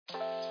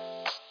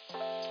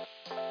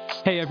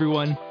Hey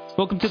everyone,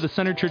 welcome to the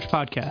Center Church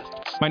Podcast.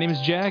 My name is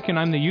Jack and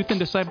I'm the Youth and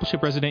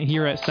Discipleship Resident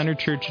here at Center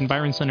Church in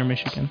Byron Center,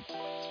 Michigan.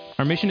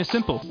 Our mission is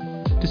simple,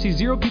 to see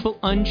 0 people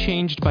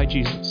unchanged by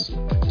Jesus.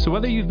 So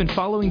whether you've been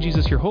following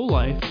Jesus your whole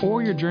life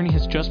or your journey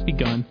has just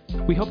begun,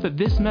 we hope that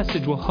this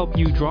message will help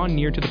you draw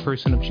near to the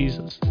person of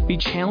Jesus, be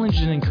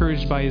challenged and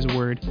encouraged by His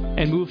Word,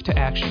 and move to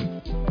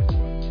action.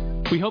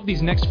 We hope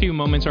these next few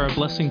moments are a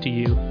blessing to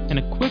you and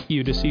equip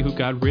you to see who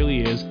God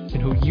really is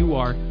and who you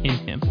are in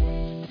Him.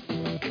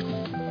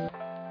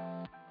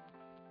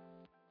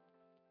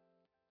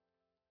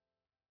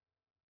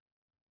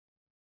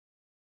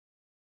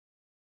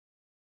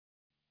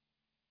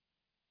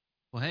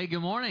 Well, hey, good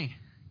morning.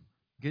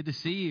 Good to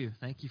see you.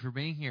 Thank you for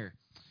being here.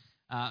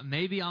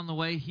 Maybe on the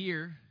way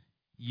here,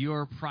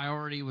 your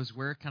priority was,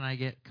 where can I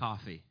get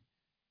coffee?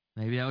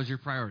 Maybe that was your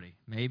priority.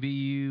 Maybe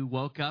you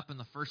woke up and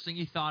the first thing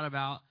you thought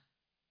about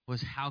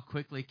was, how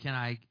quickly can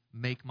I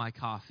make my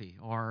coffee?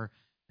 Or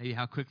maybe,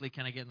 how quickly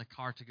can I get in the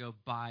car to go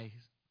buy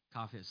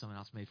coffee that someone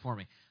else made for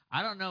me?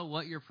 I don't know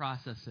what your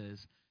process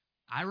is.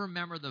 I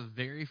remember the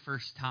very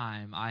first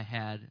time I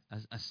had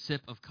a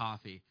sip of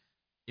coffee.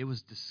 It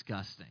was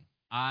disgusting.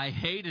 I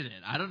hated it.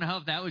 I don't know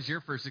if that was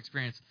your first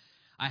experience.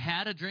 I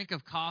had a drink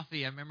of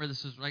coffee. I remember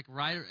this was like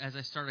right as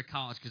I started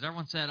college, because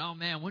everyone said, oh,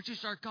 man, once you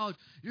start college,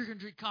 you're going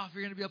to drink coffee.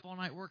 You're going to be up all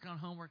night working on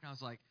homework. And I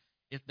was like,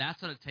 if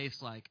that's what it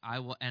tastes like, I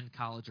will end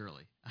college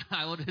early.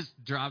 I will just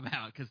drop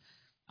out because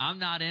I'm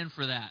not in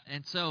for that.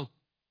 And so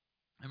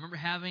I remember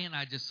having it, and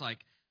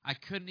I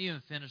couldn't even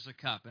finish the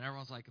cup. And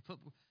everyone's like,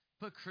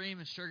 put cream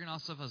and sugar and all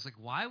stuff. I was like,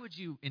 why would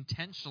you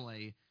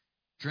intentionally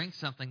drink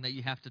something that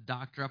you have to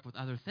doctor up with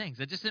other things?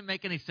 That just didn't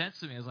make any sense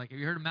to me. I was like, have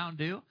you heard of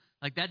Mountain Dew?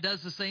 Like, that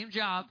does the same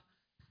job.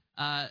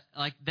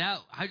 Like that,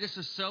 I just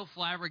was so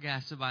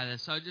flabbergasted by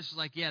this. So I just was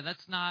like, yeah,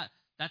 that's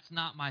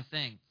not my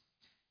thing.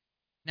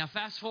 Now,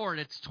 fast forward,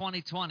 it's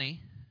 2020,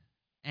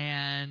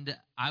 and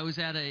I was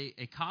at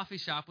a coffee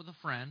shop with a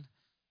friend.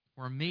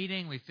 We're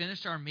meeting. We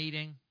finished our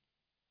meeting,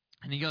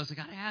 and he goes, I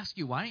got to ask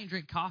you, why don't you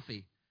drink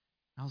coffee?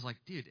 And I was like,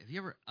 dude, have you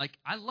ever, like,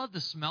 I love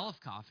the smell of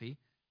coffee,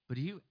 but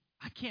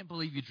I can't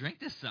believe you drink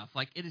this stuff.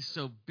 Like, it is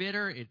so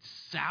bitter. It's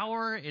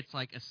sour. It's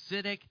like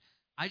acidic.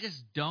 I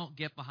just don't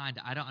get behind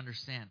it. I don't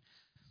understand.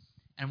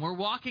 And we're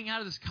walking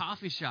out of this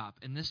coffee shop,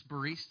 and this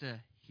barista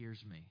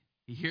hears me.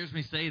 He hears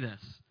me say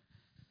this.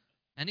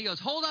 And he goes,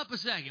 hold up a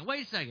second.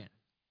 Wait a second.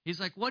 He's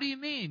like, what do you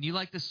mean? You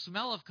like the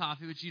smell of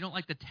coffee, but you don't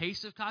like the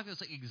taste of coffee? I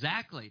was like,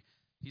 exactly.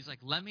 He's like,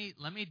 let me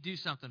do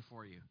something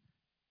for you.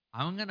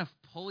 I'm going to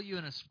pull you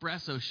an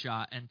espresso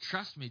shot, and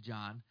trust me,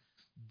 John,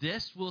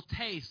 this will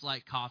taste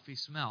like coffee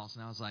smells.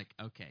 And I was like,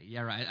 okay,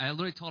 yeah, right. I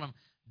literally told him,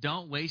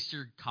 don't waste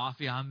your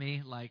coffee on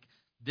me. Like,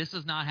 this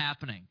is not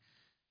happening.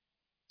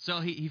 So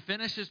he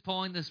finishes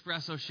pulling the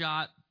espresso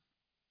shot.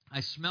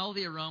 I smell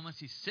the aromas.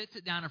 He sits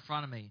it down in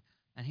front of me,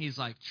 and he's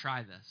like,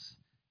 try this.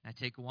 And I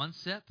take 1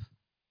 sip,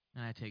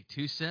 and I take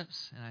 2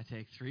 sips, and I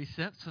take 3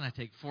 sips, and I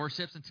take 4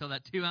 sips until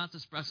that 2-ounce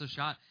espresso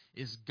shot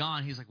is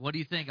gone. He's like, what do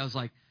you think? I was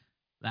like,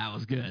 that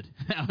was good.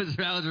 That was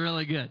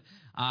really good.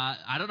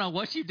 I don't know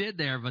what you did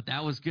there, but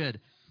that was good.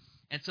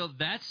 And so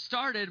that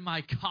started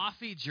my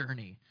coffee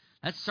journey.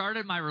 That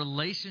started my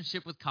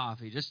relationship with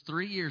coffee just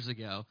 3 years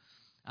ago.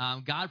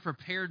 God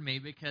prepared me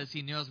because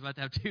He knew I was about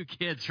to have 2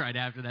 kids right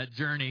after that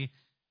journey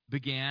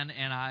began,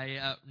 and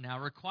I now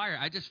require.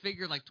 I just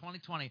figured, like,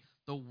 2020,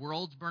 the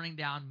world's burning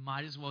down,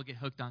 might as well get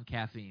hooked on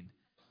caffeine.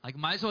 Like,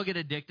 might as well get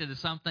addicted to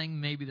something.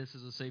 Maybe this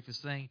is the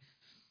safest thing.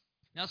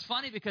 Now, it's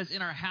funny because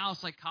in our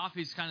house, like,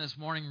 coffee is kind of this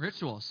morning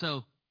ritual.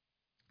 So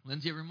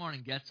Lindsay every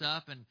morning gets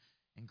up and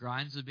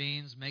grinds the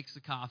beans, makes the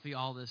coffee,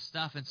 all this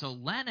stuff. And so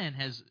Lennon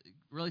has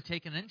really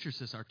taken an interest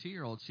in this, our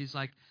 2-year-old. She's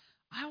like,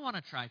 I want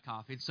to try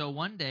coffee. And so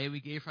one day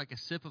we gave her like a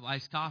sip of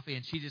iced coffee,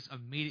 and she just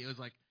immediately was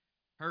like,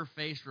 her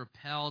face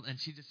repelled, and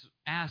she just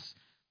asked,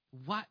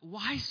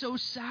 why so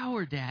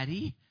sour,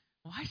 Daddy?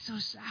 Why so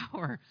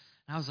sour?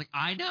 And I was like,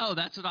 I know,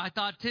 that's what I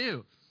thought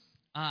too.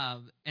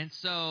 And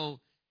so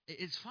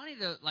it's funny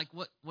though, like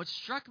what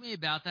struck me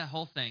about that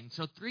whole thing.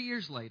 So 3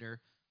 years later,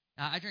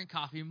 I drink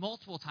coffee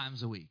multiple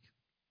times a week,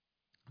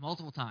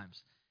 multiple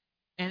times.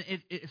 And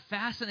it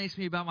fascinates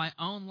me about my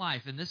own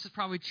life, and this is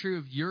probably true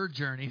of your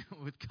journey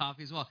with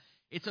coffee as well.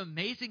 It's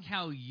amazing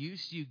how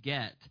used you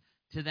get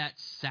to that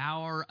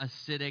sour,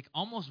 acidic,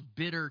 almost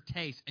bitter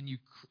taste, and you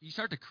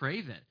start to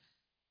crave it.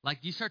 Like,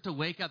 you start to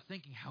wake up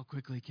thinking, how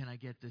quickly can I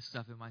get this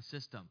stuff in my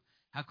system?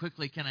 How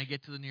quickly can I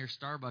get to the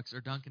nearest Starbucks or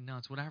Dunkin'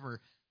 Donuts,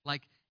 whatever?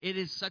 Like, it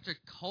is such a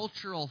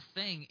cultural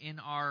thing in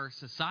our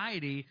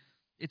society.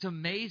 It's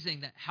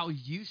amazing that how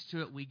used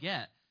to it we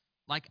get.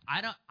 Like,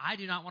 I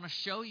do not want to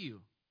show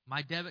you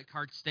my debit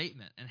card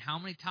statement and how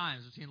many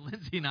times between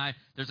Lindsay and I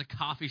there's a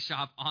coffee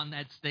shop on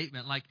that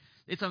statement. Like,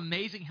 it's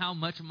amazing how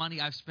much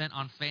money I've spent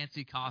on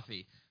fancy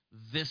coffee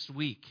this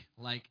week.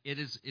 Like, it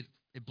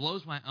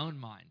blows my own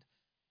mind.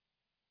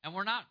 And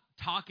we're not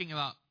talking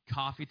about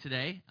coffee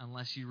today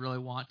unless you really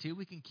want to.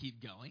 We can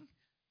keep going.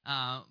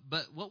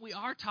 But what we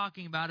are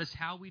talking about is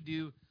how we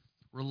do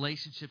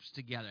relationships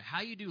together,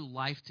 how you do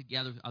life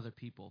together with other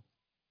people.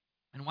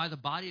 and why the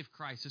body of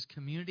Christ, this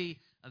community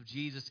of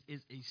Jesus,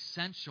 is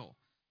essential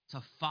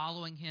to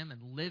following him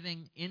and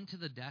living into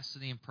the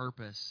destiny and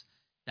purpose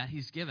that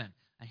he's given.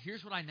 And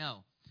here's what I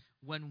know.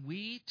 When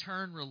we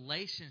turn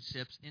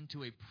relationships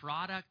into a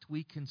product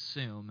we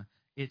consume,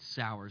 it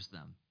sours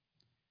them.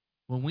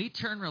 When we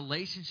turn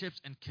relationships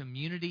and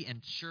community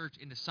and church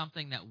into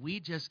something that we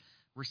just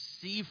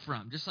receive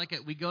from, just like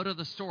we go to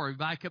the store, we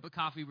buy a cup of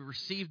coffee, we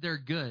receive their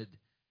good,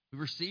 we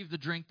receive the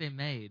drink they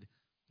made,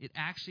 it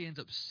actually ends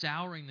up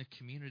souring the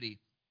community.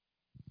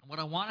 And what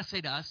I want to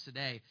say to us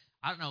today,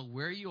 I don't know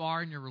where you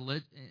are in your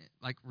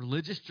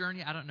religious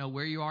journey. I don't know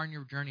where you are in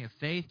your journey of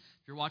faith.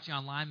 If you're watching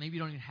online, maybe you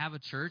don't even have a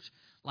church.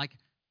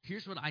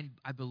 Here's what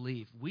I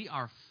believe. We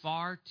are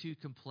far too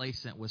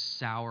complacent with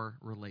sour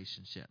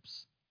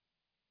relationships.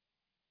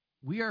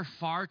 We are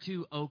far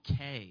too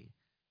okay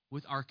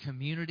with our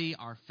community,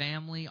 our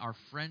family, our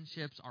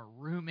friendships, our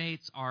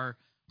roommates, our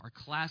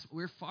class.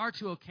 We're far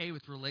too okay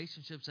with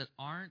relationships that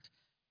aren't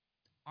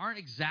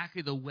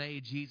exactly the way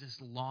Jesus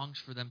longs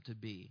for them to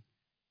be.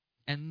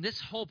 And this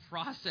whole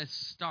process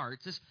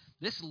starts,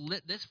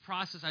 this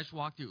process I just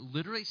walked through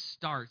literally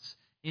starts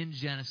in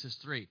Genesis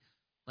 3.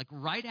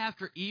 Right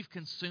after Eve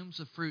consumes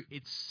the fruit,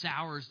 it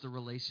sours the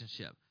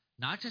relationship.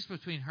 Not just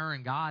between her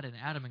and God and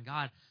Adam and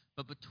God,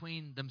 but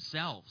between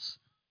themselves.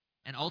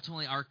 And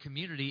ultimately our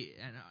community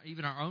and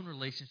even our own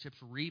relationships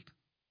reap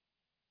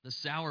the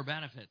sour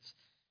benefits.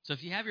 So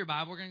if you have your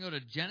Bible, we're going to go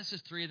to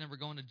Genesis 3, and then we're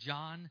going to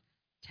John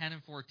 10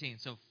 and 14.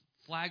 So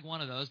flag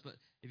one of those, but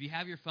if you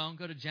have your phone,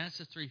 go to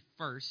Genesis 3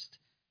 first.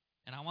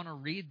 And I want to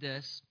read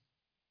this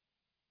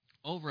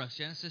over us,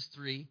 Genesis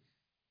 3.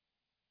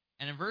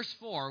 And in verse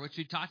 4, which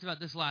we talked about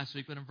this last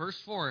week, but in verse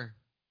 4,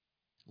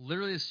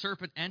 literally the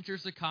serpent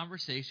enters the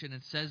conversation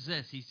and says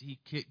this. He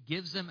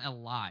gives them a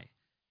lie.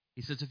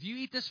 He says, if you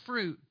eat this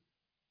fruit,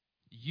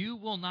 you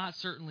will not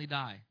certainly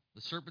die.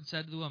 The serpent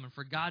said to the woman,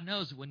 for God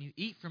knows that when you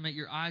eat from it,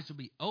 your eyes will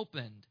be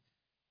opened,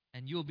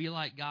 and you will be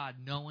like God,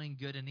 knowing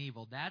good and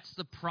evil. That's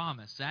the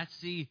promise. That's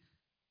the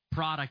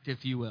product,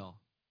 if you will.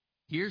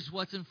 Here's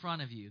what's in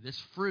front of you. This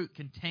fruit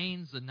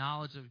contains the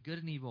knowledge of good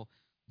and evil.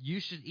 You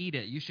should eat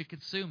it. You should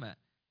consume it.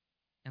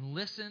 And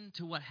listen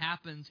to what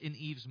happens in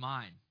Eve's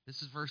mind.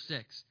 This is verse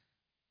 6.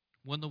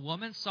 When the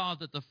woman saw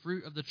that the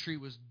fruit of the tree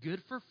was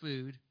good for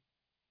food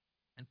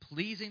and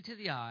pleasing to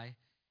the eye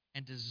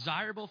and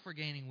desirable for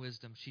gaining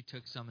wisdom, she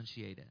took some and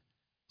she ate it.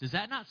 Does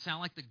that not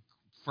sound like the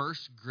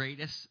first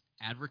greatest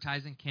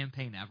advertising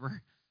campaign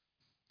ever?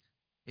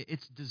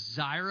 It's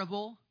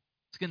desirable.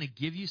 It's going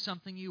to give you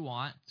something you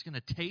want. It's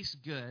going to taste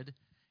good.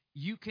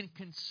 You can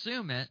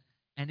consume it,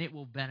 and it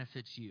will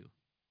benefit you.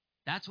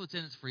 That's what's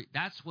in it for.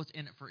 That's what's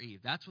in it for Eve.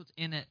 That's what's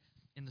in it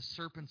in the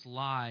serpent's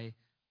lie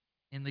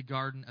in the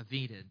Garden of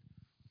Eden.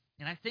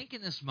 And I think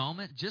in this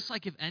moment, just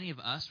like if any of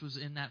us was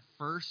in that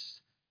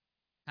first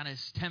kind of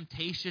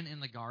temptation in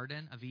the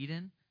Garden of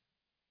Eden,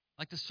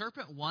 like the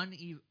serpent won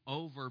Eve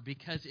over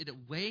because it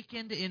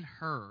awakened in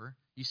her,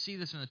 you see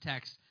this in the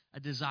text, a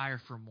desire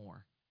for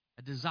more,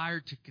 a desire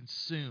to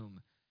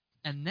consume.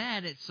 And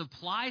then it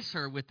supplies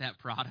her with that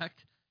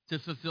product to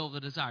fulfill the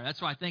desire.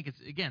 That's why I think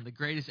it's, again, the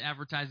greatest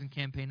advertising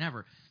campaign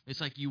ever. It's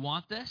like, you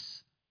want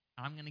this?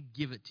 I'm going to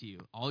give it to you.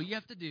 All you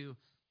have to do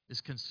is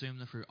consume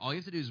the fruit. All you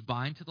have to do is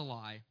buy into the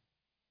lie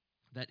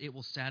that it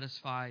will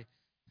satisfy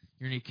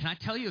your need. Can I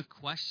tell you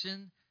a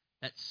question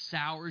that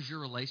sours your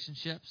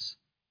relationships?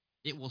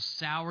 It will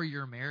sour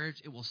your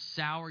marriage. It will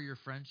sour your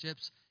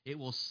friendships. It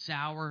will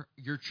sour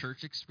your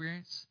church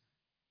experience.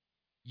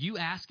 You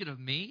ask it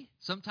of me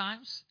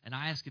sometimes, and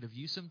I ask it of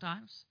you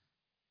sometimes.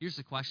 Here's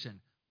the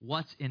question.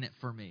 What's in it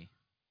for me?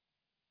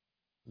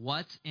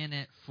 What's in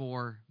it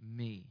for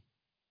me?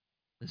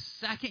 The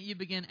second you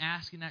begin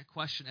asking that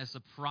question as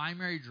the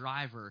primary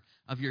driver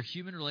of your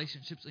human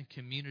relationships and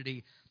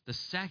community, the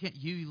second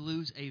you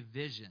lose a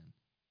vision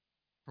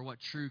for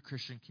what true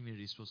Christian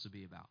community is supposed to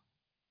be about.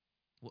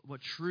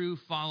 What true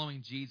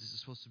following Jesus is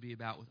supposed to be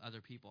about with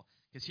other people.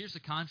 Because here's the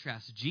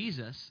contrast.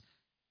 Jesus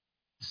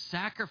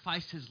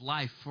sacrificed his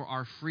life for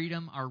our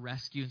freedom, our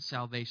rescue, and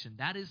salvation.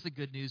 That is the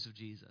good news of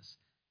Jesus.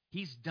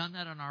 He's done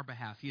that on our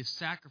behalf. He has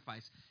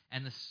sacrificed.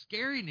 And the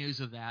scary news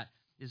of that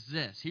is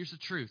this. Here's the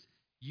truth.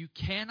 You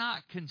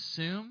cannot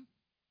consume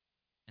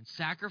and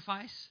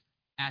sacrifice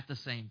at the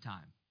same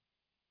time.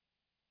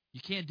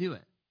 You can't do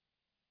it.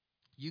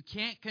 You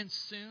can't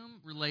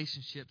consume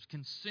relationships,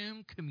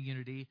 consume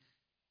community,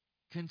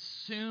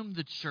 consume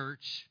the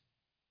church,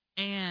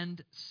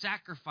 and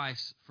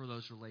sacrifice for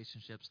those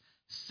relationships,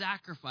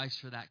 sacrifice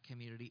for that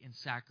community, and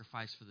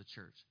sacrifice for the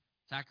church,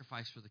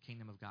 sacrifice for the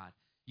kingdom of God.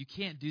 You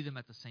can't do them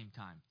at the same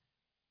time.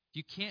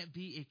 You can't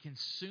be a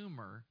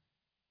consumer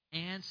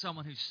and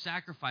someone who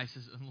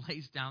sacrifices and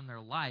lays down their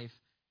life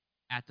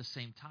at the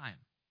same time.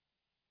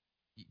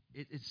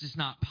 It's just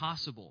not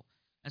possible.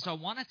 And so I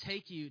want to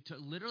take you to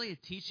literally a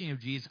teaching of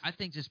Jesus I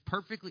think just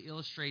perfectly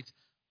illustrates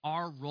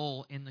our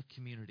role in the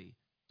community,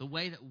 the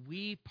way that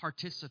we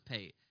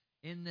participate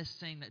in this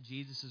thing that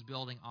Jesus is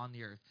building on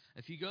the earth.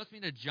 If you go with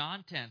me to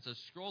John 10, so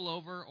scroll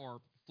over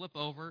or flip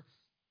over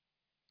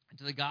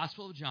into the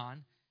Gospel of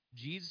John,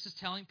 Jesus is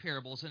telling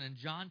parables, and in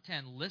John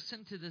 10,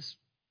 listen to this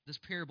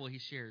parable he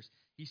shares.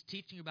 He's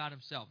teaching about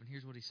himself, and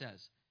here's what he says.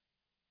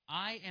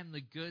 I am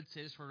the good,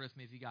 say this word with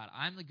me if you got it.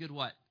 I'm the good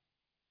what?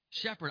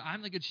 Shepherd.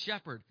 I'm the good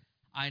shepherd.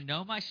 I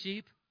know my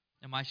sheep,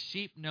 and my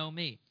sheep know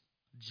me.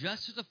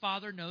 Just as the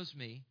Father knows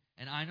me,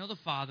 and I know the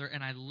Father,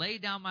 and I lay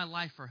down my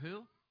life for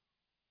who?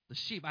 The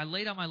sheep. I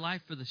lay down my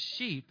life for the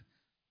sheep.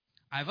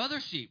 I have other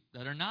sheep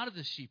that are not of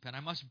the sheep, and I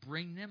must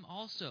bring them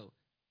also.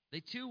 They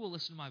too will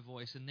listen to my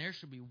voice, and there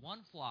shall be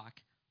one flock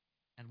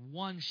and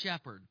one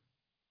shepherd.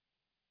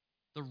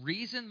 The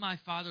reason my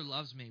Father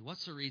loves me,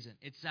 what's the reason?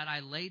 It's that I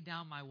laid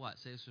down my what?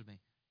 Say this with me.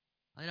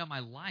 I laid down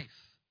my life,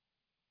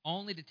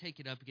 only to take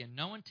it up again.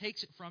 No one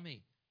takes it from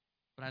me,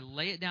 but I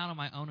lay it down on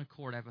my own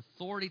accord. I have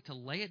authority to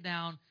lay it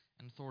down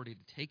and authority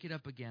to take it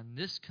up again.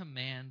 This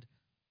command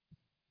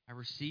I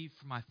received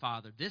from my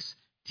Father. This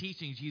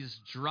teaching Jesus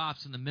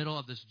drops in the middle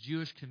of this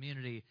Jewish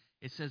community.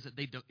 It says that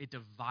it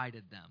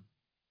divided them.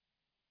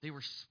 They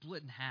were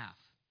split in half.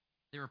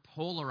 They were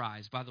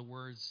polarized by the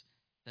words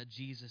that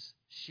Jesus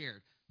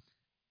shared.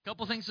 A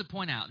couple things to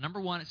point out.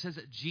 Number one, it says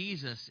that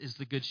Jesus is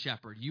the good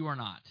shepherd. You are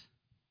not.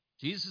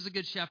 Jesus is a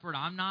good shepherd.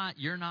 I'm not.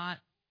 You're not.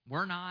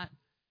 We're not.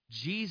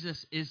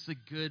 Jesus is the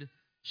good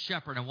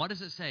shepherd. And what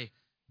does it say?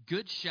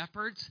 Good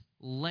shepherds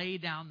lay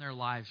down their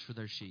lives for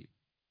their sheep.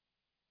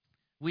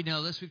 We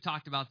know this. We've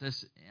talked about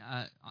this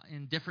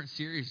in different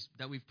series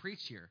that we've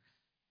preached here.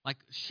 Like,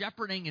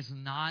 shepherding is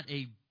not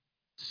a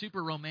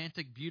super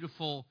romantic,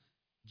 beautiful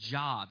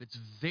job. It's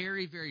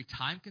very, very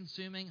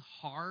time-consuming,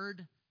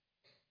 hard.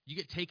 You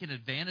get taken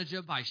advantage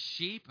of by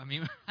sheep. I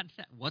mean,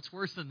 what's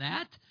worse than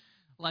that?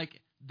 Like,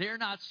 they're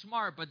not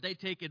smart, but they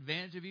take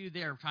advantage of you.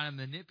 They're trying to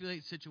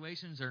manipulate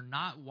situations. They're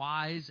not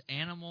wise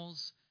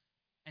animals.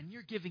 And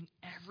you're giving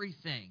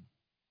everything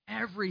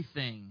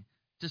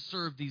to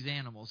serve these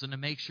animals and to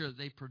make sure that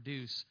they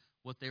produce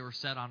what they were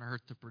set on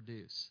earth to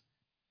produce.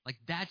 Like,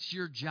 that's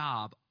your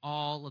job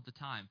all of the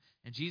time.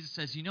 And Jesus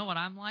says, you know what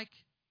I'm like?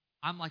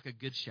 I'm like a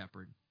good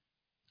shepherd.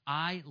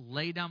 I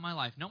lay down my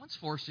life. No one's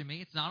forcing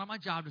me. It's not on my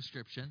job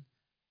description.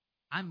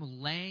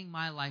 I'm laying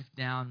my life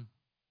down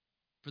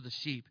for the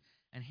sheep.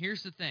 And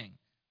here's the thing.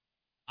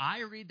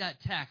 I read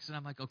that text and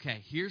I'm like,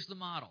 okay, here's the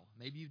model.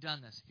 Maybe you've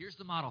done this. Here's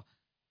the model.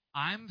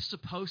 I'm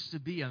supposed to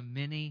be a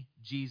mini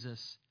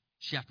Jesus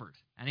shepherd.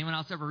 Anyone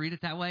else ever read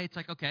it that way? It's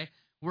like, okay,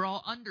 we're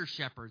all under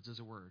shepherds is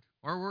a word.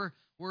 Or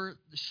we're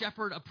the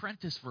shepherd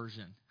apprentice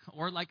version.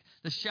 Or like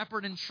the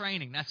shepherd in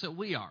training. That's what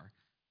we are.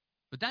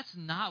 But that's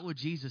not what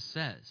Jesus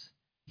says.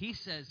 He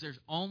says there's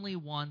only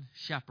one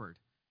shepherd.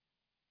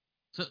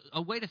 So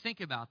a way to think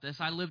about this,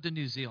 I lived in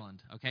New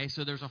Zealand, okay?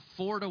 So there's a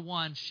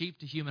 4-to-1 sheep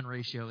to human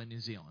ratio in New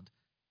Zealand.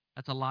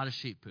 That's a lot of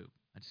sheep poop.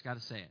 I just got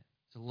to say it.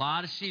 There's a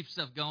lot of sheep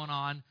stuff going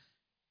on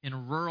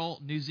in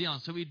rural New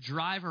Zealand. So we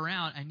drive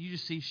around and you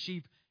just see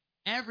sheep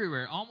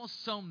everywhere,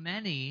 almost so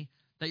many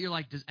that you're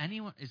like,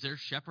 is there a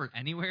shepherd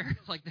anywhere?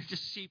 Like, there's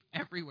just sheep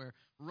everywhere,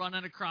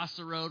 running across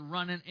the road,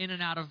 running in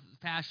and out of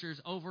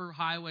pastures, over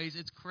highways.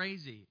 It's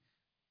crazy.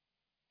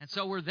 And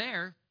so we're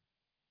there,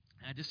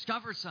 and I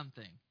discovered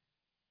something.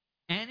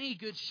 Any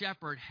good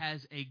shepherd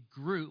has a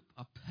group,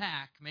 a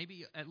pack,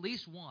 maybe at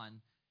least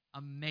one,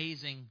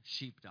 amazing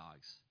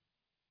sheepdogs.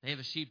 They have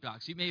a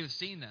sheepdog. So you may have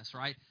seen this,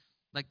 right?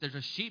 Like, there's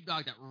a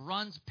sheepdog that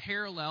runs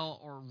parallel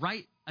or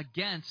right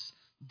against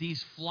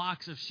these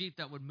flocks of sheep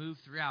that would move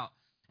throughout.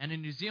 And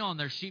in New Zealand,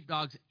 there's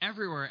sheepdogs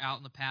everywhere out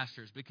in the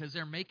pastures because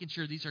they're making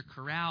sure these are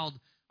corralled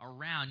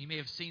around. You may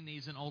have seen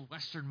these in old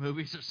Western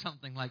movies or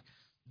something. Like,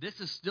 this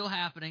is still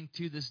happening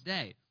to this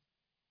day.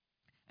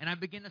 And I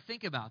began to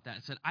think about that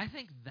and said, I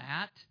think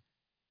that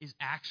is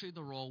actually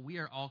the role we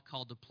are all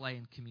called to play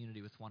in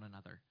community with one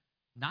another.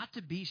 Not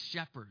to be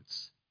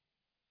shepherds.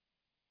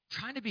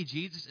 Trying to be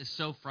Jesus is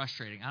so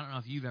frustrating. I don't know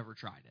if you've ever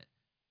tried it.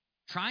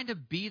 Trying to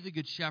be the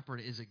good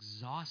shepherd is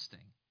exhausting.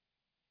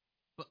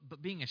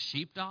 But being a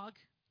sheepdog,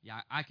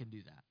 yeah, I can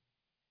do that.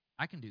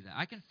 I can do that.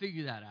 I can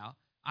figure that out.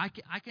 I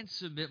can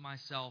submit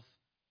myself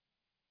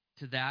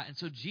to that. And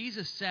so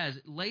Jesus says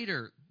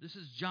later, this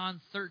is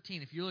John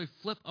 13. If you really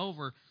flip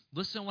over,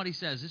 listen to what he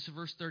says. This is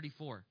verse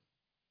 34.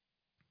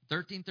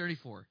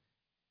 13:34.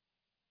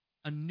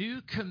 A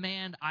new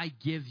command I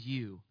give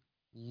you,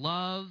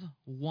 love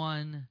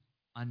one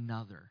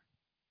another.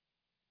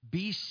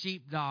 Be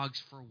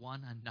sheepdogs for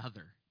one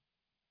another.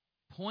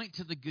 Point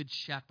to the good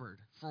shepherd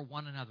for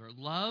one another.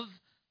 Love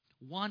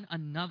one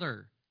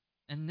another.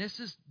 And this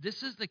is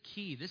the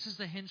key. This is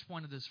the hinge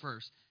point of this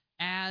verse.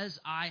 As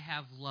I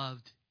have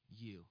loved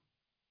you.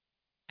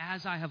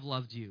 As I have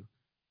loved you.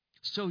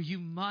 So you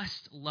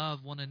must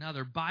love one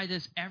another. By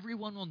this,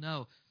 everyone will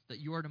know that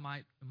you are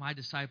my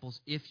disciples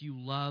if you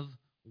love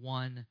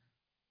one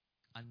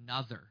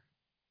another.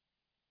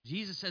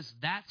 Jesus says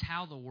that's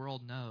how the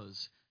world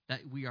knows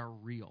that we are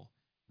real.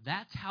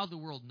 That's how the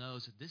world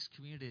knows that this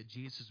community that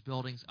Jesus is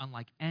building is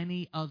unlike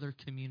any other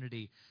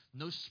community.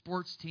 No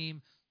sports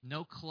team,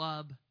 no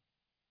club,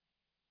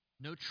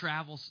 no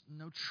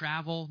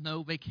travel,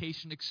 no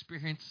vacation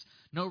experience,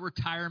 no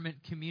retirement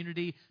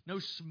community, no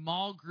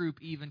small group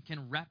even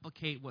can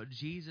replicate what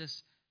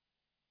Jesus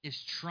is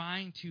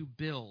trying to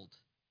build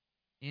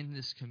in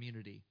this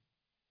community.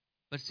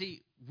 But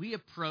see, we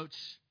approach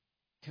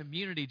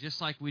community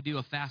just like we do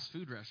a fast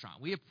food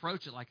restaurant. We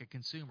approach it like a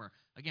consumer.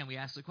 Again, we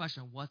ask the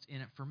question, what's in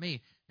it for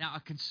me? Now,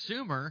 a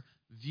consumer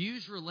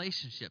views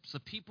relationships, the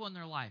people in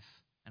their life,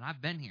 and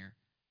I've been here,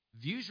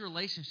 views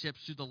relationships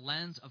through the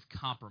lens of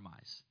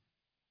compromise.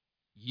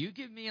 You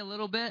give me a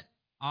little bit,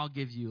 I'll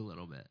give you a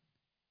little bit.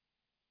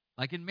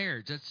 Like in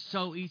marriage, that's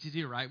so easy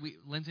to do, right?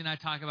 Lindsay and I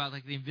talk about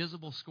like the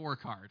invisible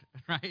scorecard,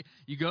 right?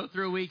 You go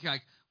through a week, you're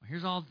like, well,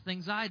 here's all the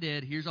things I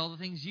did, here's all the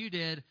things you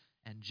did,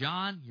 and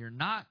John, you're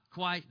not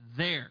quite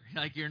there.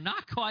 Like you're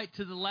not quite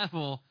to the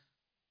level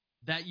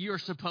that you're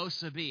supposed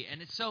to be.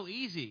 And it's so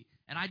easy.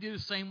 And I do the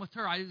same with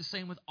her. I do the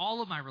same with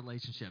all of my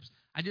relationships.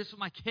 I do this with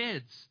my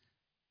kids.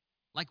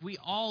 Like we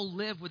all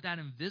live with that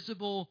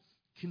invisible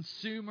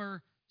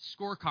consumer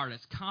scorecard.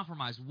 It's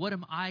compromise. What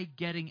am I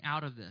getting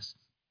out of this?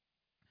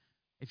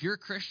 If you're a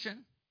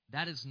Christian,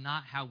 that is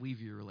not how we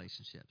view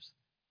relationships.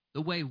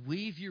 The way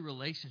we view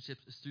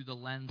relationships is through the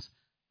lens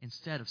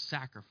instead of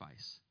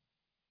sacrifice.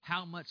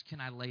 How much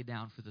can I lay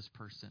down for this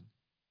person?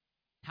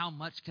 How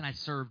much can I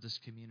serve this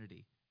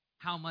community?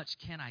 How much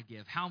can I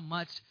give? How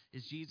much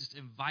is Jesus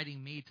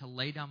inviting me to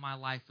lay down my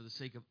life for the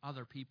sake of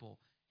other people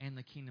and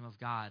the kingdom of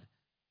God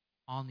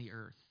on the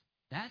earth?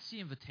 That's the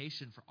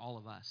invitation for all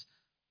of us.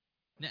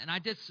 And I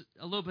did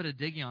a little bit of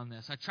digging on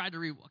this. I tried to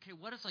read, okay,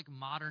 what does like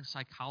modern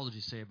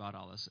psychology say about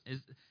all this?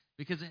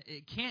 Because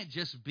it can't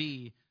just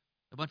be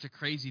a bunch of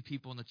crazy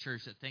people in the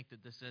church that think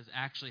that this is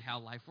actually how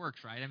life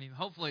works, right? I mean,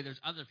 hopefully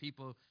there's other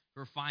people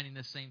who are finding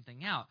the same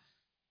thing out.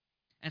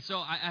 And so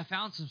I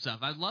found some stuff.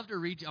 I'd love to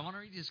read you. I want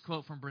to read you this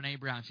quote from Brene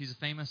Brown. She's a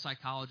famous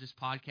psychologist,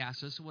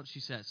 podcaster. This is what she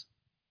says.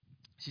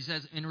 She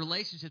says, in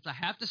relationships, I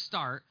have to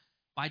start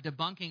by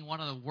debunking one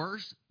of the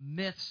worst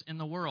myths in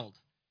the world.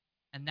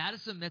 And that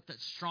is the myth that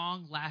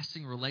strong,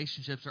 lasting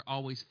relationships are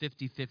always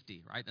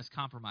 50-50, right? That's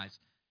compromise.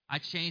 I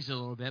changed it a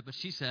little bit, but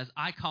she says,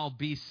 I call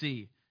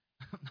BC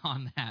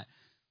on that.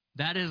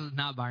 That is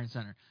not Byron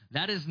Center.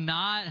 That is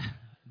not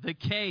the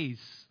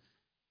case.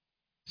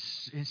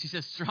 And she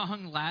says,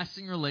 strong,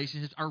 lasting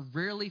relationships are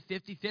rarely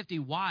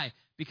 50-50. Why?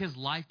 Because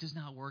life does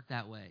not work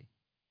that way.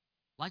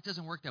 Life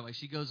doesn't work that way.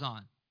 She goes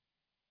on.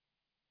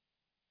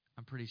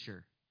 I'm pretty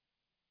sure.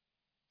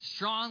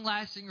 Strong,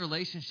 lasting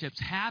relationships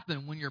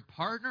happen when your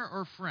partner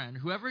or friend,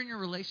 whoever in your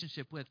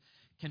relationship with,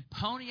 can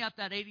pony up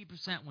that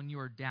 80% when you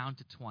are down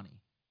to 20.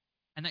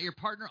 And that your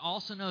partner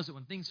also knows that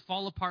when things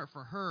fall apart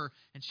for her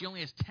and she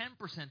only has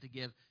 10% to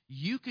give,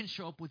 you can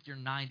show up with your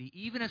 90,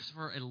 even if it's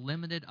for a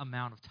limited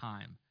amount of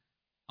time.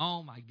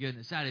 Oh my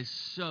goodness, that is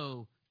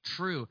so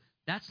true.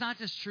 That's not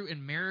just true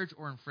in marriage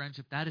or in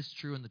friendship. That is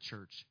true in the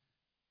church.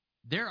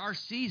 There are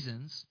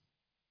seasons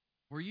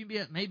where you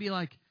may be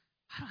like,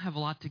 I don't have a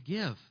lot to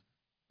give.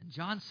 And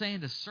John's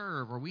saying to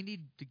serve, or we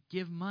need to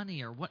give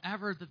money, or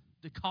whatever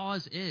the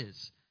cause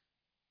is.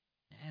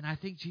 And I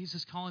think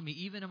Jesus is calling me,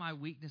 even in my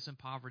weakness and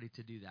poverty,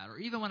 to do that. Or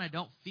even when I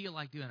don't feel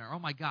like doing it. Or, oh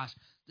my gosh,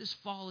 this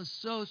fall is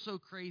so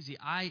crazy.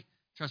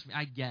 Trust me,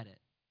 I get it.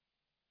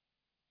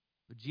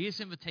 But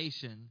Jesus'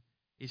 invitation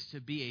is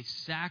to be a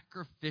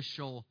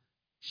sacrificial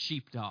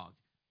sheepdog.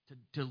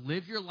 To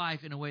live your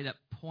life in a way that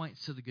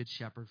points to the good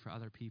shepherd for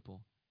other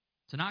people.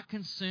 To not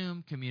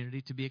consume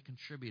community, to be a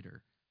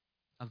contributor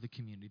of the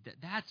community.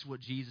 That's what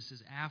Jesus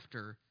is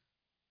after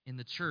in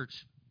the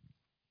church.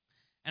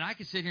 And I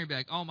could sit here and be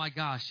like, oh my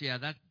gosh, yeah,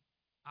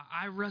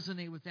 I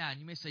resonate with that.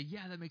 And you may say,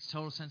 yeah, that makes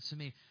total sense to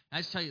me. And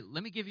I just tell you,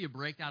 let me give you a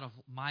breakdown of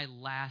my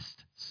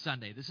last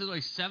Sunday. This is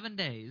only 7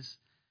 days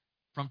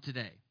from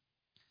today.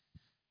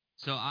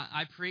 So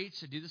I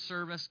preach, I do the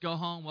service, go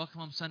home, welcome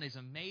home Sunday is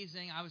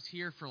amazing. I was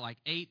here for like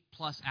 8+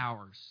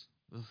 hours.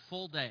 It was a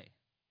full day.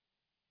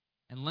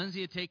 And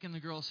Lindsay had taken the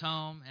girls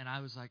home, and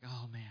I was like,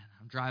 oh man,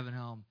 I'm driving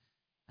home.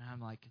 And I'm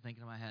like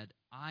thinking in my head,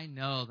 I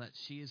know that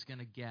she is going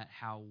to get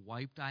how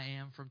wiped I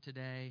am from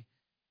today,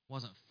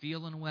 wasn't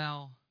feeling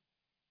well.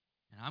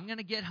 And I'm going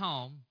to get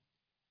home,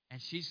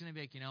 and she's going to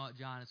be like, you know what,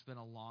 John, it's been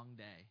a long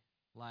day.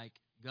 Like,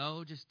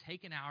 go just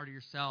take an hour to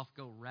yourself,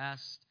 go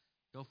rest,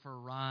 go for a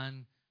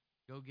run,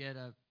 go get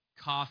a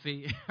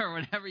coffee or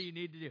whatever you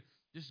need to do.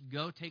 Just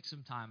go take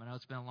some time. I know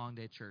it's been a long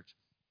day at church.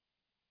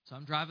 So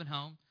I'm driving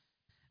home,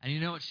 and you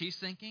know what she's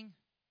thinking?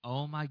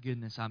 Oh, my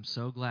goodness, I'm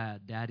so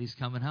glad Daddy's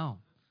coming home.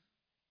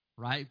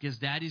 Right? Because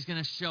Daddy's going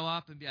to show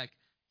up and be like,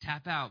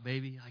 tap out,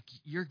 baby. Like,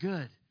 you're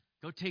good.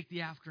 Go take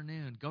the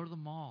afternoon. Go to the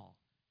mall.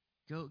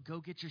 Go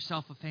get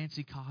yourself a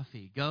fancy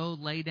coffee. Go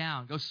lay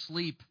down. Go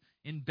sleep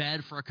in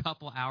bed for a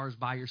couple hours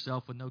by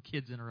yourself with no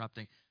kids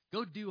interrupting.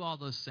 Go do all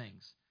those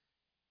things.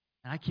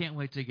 And I can't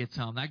wait till he gets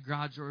home. That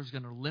garage door is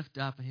going to lift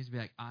up, and he's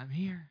going to be like, I'm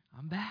here.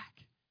 I'm back.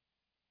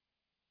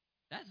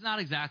 That's not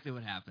exactly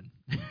what happened.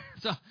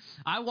 So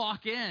I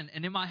walk in,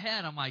 and in my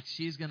head, I'm like,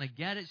 she's going to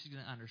get it. She's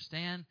going to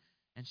understand.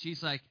 And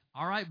she's like,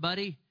 all right,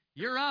 buddy,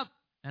 you're up.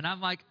 And I'm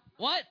like,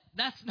 what?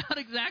 That's not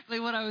exactly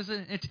what I was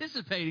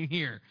anticipating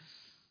here.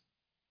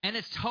 And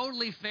it's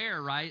totally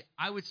fair, right?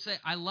 I would say,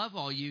 I love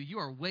all you. You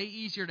are way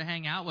easier to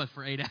hang out with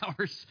for 8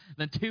 hours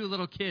than 2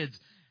 little kids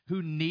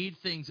who need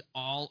things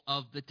all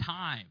of the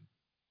time.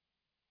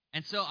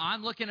 And so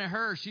I'm looking at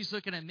her, she's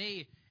looking at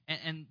me,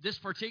 and this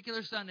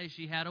particular Sunday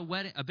she had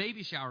a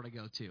baby shower to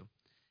go to.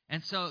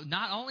 And so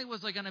not only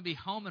was I going to be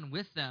home and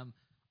with them,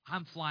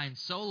 I'm flying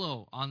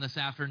solo on this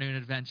afternoon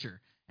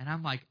adventure. And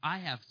I'm like,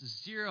 I've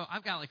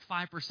got like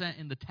 5%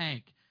 in the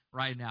tank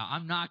right now.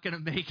 I'm not going to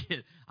make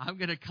it. I'm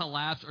going to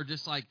collapse or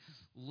just like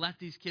let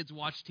these kids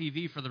watch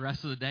TV for the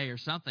rest of the day or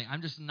something.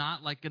 I'm just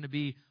not like going to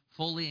be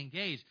fully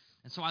engaged.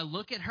 And so I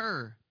look at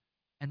her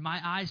and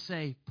my eyes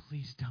say,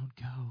 please don't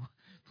go.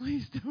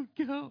 Please don't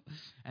go.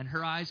 And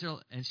her eyes are,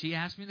 and she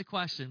asked me the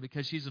question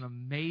because she's an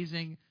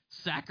amazing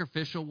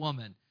sacrificial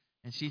woman.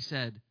 And she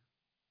said,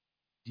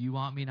 do you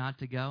want me not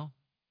to go?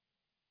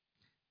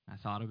 I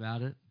thought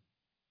about it.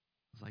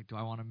 I was like, do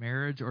I want a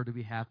marriage or to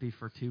be happy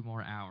for 2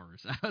 more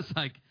hours? I was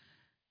like,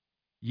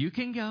 you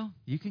can go.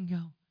 You can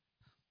go.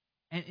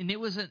 And it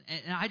was, and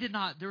I did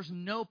not, there was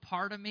no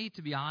part of me,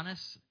 to be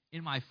honest,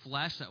 in my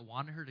flesh that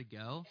wanted her to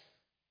go.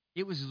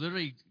 It was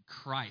literally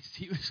Christ.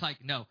 He was like,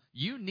 no,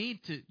 you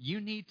need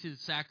to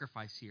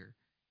sacrifice here.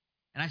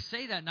 And I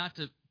say that not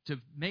to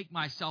make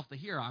myself the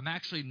hero. I'm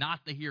actually not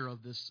the hero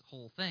of this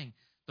whole thing.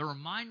 The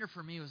reminder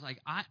for me was like,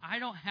 I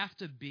don't have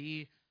to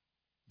be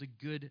the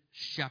good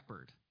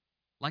shepherd.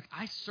 Like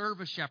I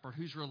serve a shepherd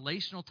whose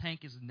relational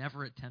tank is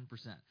never at 10%,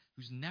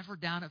 who's never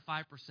down at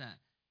 5%.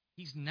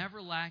 He's never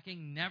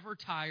lacking, never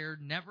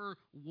tired, never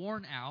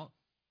worn out.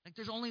 Like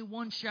there's only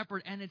one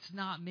shepherd, and it's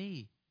not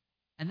me.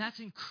 And that's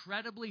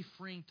incredibly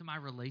freeing to my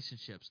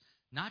relationships,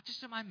 not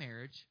just in my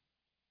marriage,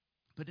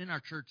 but in our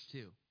church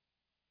too.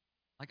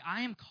 Like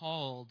I am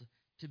called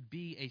to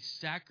be a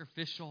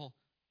sacrificial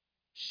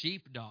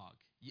sheepdog.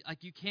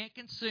 Like you can't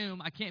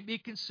consume, I can't be a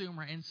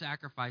consumer and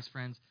sacrifice,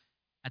 friends,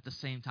 at the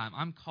same time.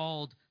 I'm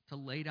called to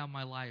lay down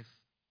my life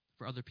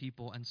for other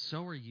people, and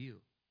so are you.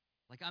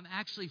 Like I'm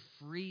actually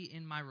free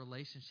in my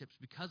relationships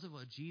because of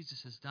what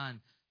Jesus has done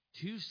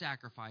to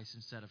sacrifice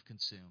instead of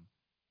consume.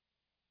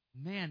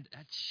 Man,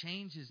 that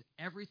changes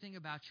everything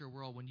about your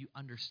world when you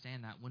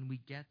understand that, when we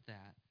get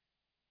that.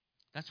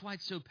 That's why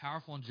it's so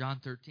powerful in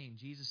John 13.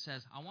 Jesus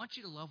says, I want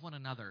you to love one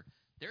another.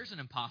 There's an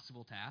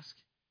impossible task.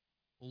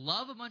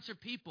 Love a bunch of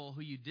people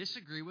who you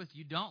disagree with,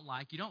 you don't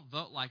like, you don't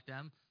vote like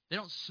them, they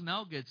don't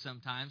smell good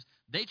sometimes,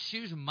 they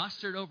choose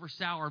mustard over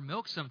sour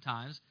milk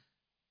sometimes.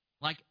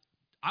 Like,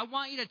 I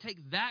want you to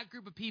take that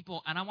group of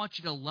people and I want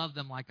you to love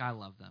them like I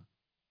love them.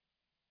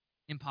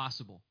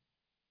 Impossible.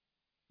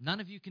 None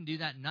of you can do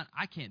that.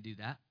 I can't do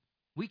that.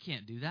 We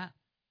can't do that.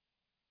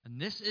 And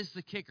this is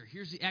the kicker.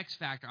 Here's the X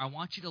factor. I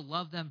want you to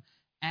love them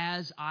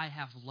as I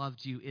have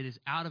loved you. It is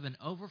out of an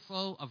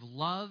overflow of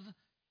love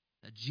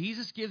that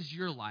Jesus gives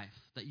your life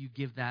that you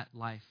give that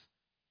life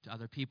to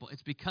other people.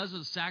 It's because of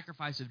the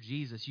sacrifice of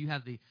Jesus you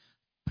have the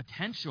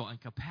potential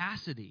and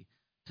capacity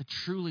to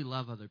truly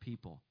love other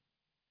people.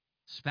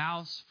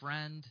 Spouse,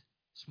 friend,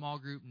 small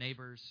group,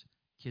 neighbors,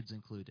 kids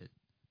included.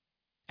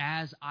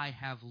 As I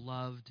have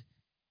loved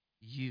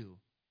you.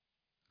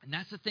 And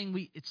that's the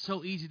thing, it's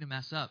so easy to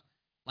mess up.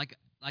 Like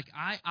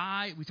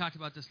we talked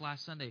about this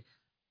last Sunday.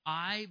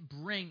 I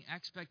bring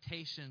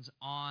expectations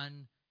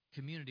on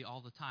community all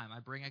the time.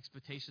 I bring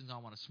expectations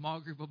on what a small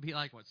group will be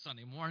like, what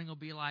Sunday morning will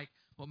be like,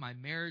 what my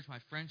marriage, my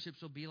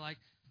friendships will be like.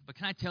 But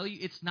can I tell you,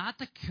 it's not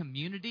the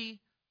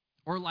community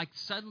or like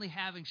suddenly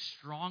having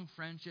strong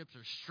friendships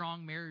or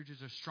strong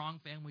marriages or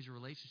strong families or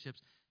relationships.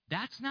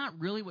 That's not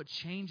really what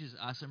changes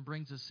us and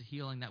brings us the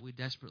healing that we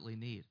desperately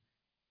need.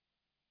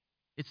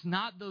 It's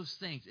not those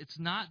things. It's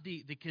not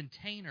the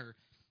container.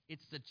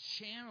 It's the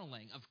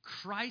channeling of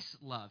Christ's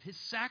love, his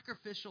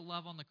sacrificial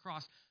love on the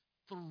cross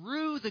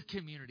through the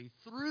community,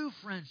 through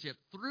friendship,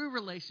 through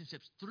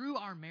relationships, through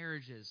our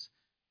marriages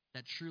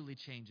that truly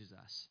changes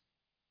us.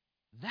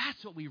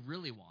 That's what we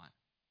really want.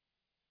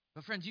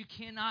 But friends, you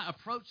cannot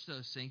approach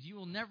those things. You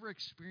will never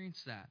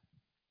experience that.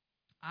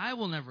 I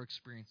will never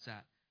experience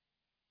that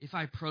if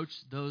I approach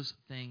those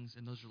things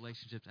and those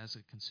relationships as a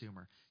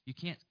consumer. You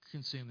can't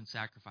consume and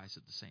sacrifice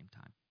at the same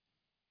time.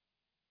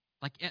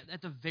 Like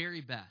at the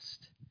very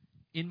best,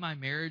 in my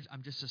marriage,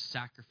 I'm just a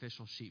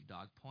sacrificial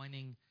sheepdog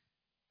pointing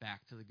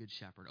back to the Good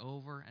Shepherd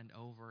over and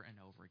over and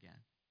over again.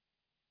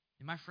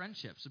 In my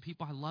friendships, the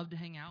people I love to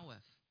hang out with,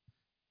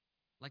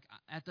 like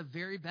at the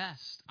very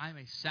best, I'm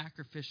a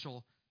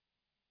sacrificial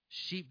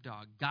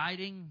sheepdog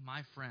guiding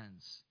my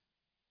friends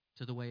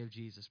to the way of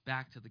Jesus,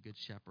 back to the Good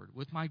Shepherd.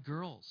 With my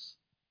girls,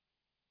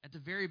 at the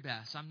very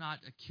best, I'm not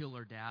a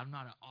killer dad. I'm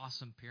not an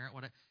awesome parent.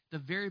 At the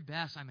very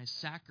best, I'm a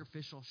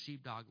sacrificial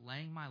sheepdog,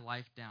 laying my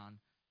life down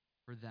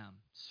for them,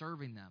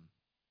 serving them,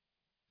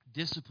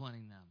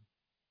 disciplining them,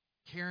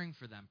 caring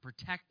for them,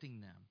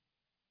 protecting them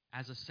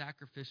as a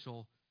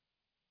sacrificial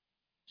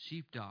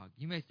sheepdog.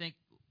 You may think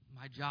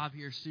my job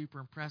here is super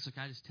impressive.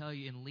 Can I just tell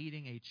you, in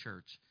leading a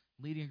church,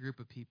 leading a group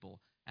of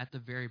people, at the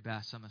very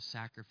best, I'm a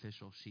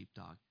sacrificial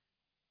sheepdog.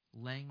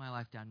 Laying my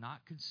life down,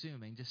 not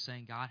consuming, just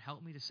saying, God,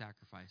 help me to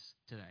sacrifice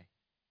today.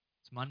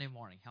 It's Monday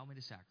morning. Help me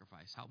to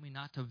sacrifice. Help me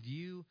not to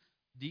view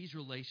these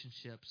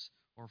relationships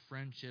or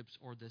friendships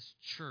or this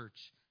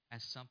church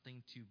as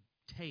something to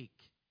take,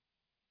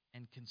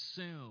 and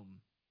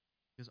consume,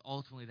 because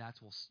ultimately that's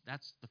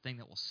the thing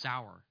that will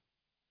sour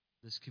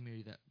this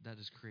community that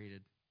is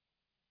created.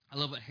 I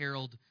love what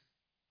Harold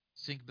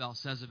Sinkbell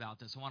says about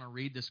this. I want to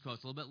read this quote.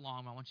 It's a little bit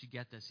long, but I want you to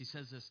get this. He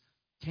says this,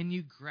 "Can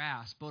you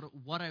grasp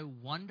what a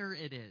wonder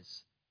it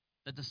is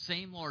that the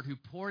same Lord who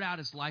poured out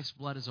his life's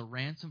blood as a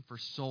ransom for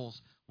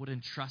souls would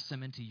entrust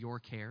them into your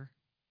care?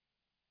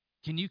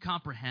 Can you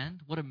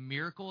comprehend what a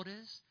miracle it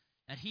is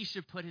that he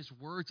should put his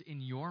words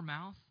in your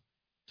mouth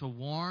to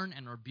warn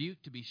and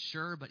rebuke, to be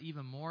sure, but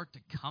even more to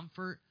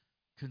comfort,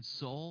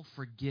 console,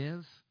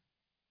 forgive,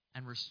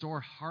 and restore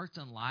hearts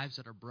and lives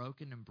that are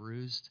broken and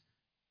bruised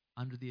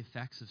under the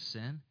effects of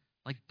sin?"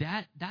 Like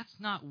that's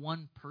not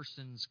one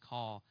person's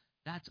call.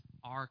 That's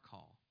our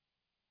call.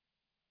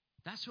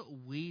 That's what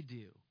we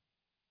do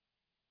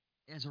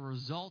as a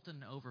result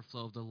and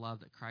overflow of the love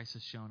that Christ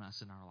has shown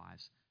us in our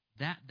lives.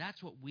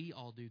 That's what we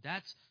all do.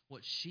 That's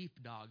what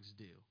sheepdogs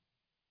do.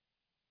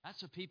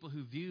 That's what people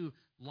who view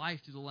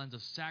life through the lens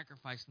of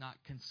sacrifice,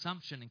 not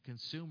consumption and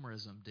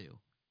consumerism, do.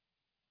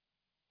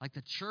 Like,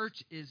 the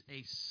church is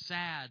a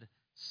sad,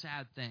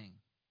 sad thing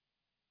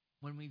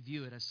when we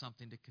view it as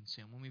something to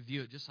consume, when we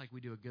view it just like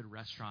we do a good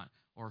restaurant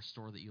or a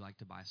store that you like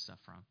to buy stuff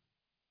from.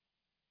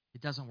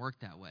 It doesn't work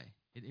that way.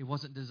 It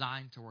wasn't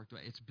designed to work that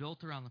way. It's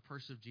built around the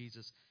person of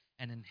Jesus,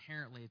 and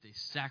inherently it's a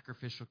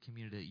sacrificial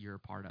community that you're a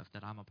part of,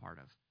 that I'm a part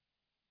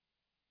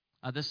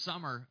of. This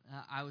summer,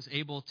 I was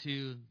able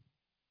to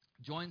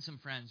join some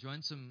friends,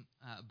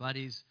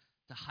 buddies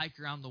to hike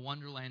around the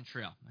Wonderland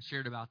Trail. I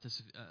shared about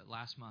this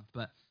last month,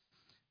 but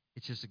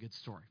it's just a good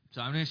story.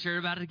 So I'm going to share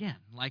about it again.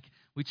 Like,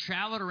 we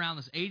traveled around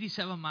this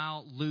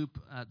 87-mile loop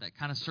that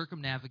kind of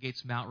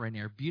circumnavigates Mount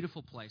Rainier.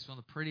 Beautiful place, one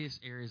of the prettiest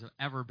areas I've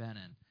ever been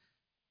in.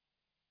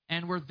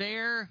 And we're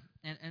there,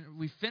 and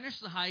we finish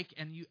the hike,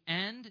 and you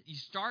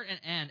start and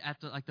end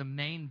at the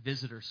main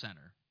visitor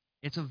center.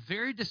 It's a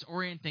very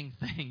disorienting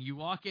thing. You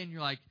walk in,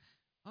 you're like,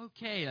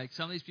 okay, like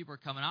some of these people are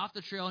coming off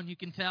the trail, and you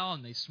can tell,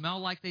 and they smell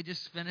like they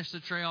just finished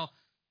the trail.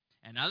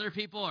 And other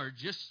people are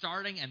just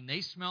starting, and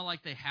they smell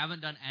like they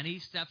haven't done any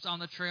steps on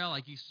the trail.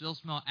 Like, you still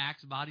smell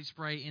Axe body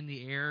spray in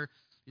the air.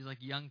 These, like,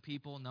 young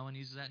people. No one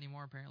uses that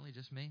anymore, apparently,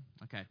 just me?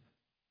 Okay.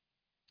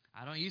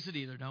 I don't use it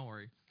either, don't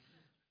worry.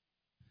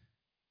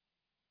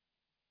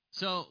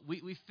 So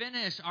we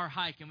finish our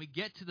hike, and we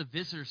get to the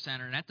visitor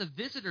center. And at the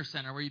visitor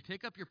center, where you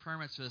pick up your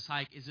permits for this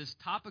hike, is this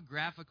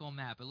topographical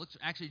map. It looks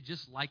actually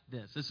just like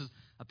this. This is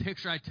a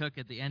picture I took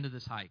at the end of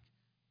this hike.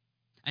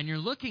 And you're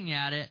looking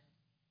at it,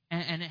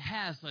 and it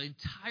has the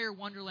entire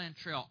Wonderland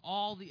Trail,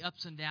 all the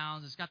ups and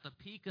downs. It's got the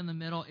peak in the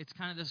middle. It's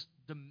kind of this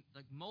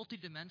like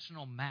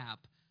multi-dimensional map.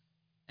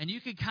 And you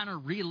can kind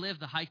of relive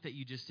the hike that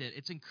you just did.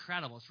 It's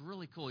incredible. It's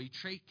really cool. You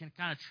can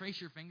kind of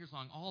trace your fingers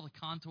along all the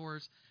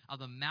contours of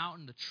the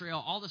mountain, the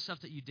trail, all the stuff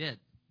that you did.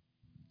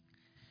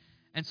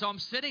 And so I'm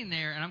sitting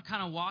there, and I'm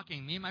kind of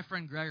walking. Me and my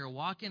friend Greg are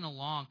walking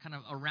along kind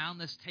of around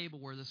this table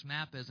where this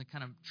map is and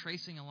kind of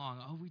tracing along.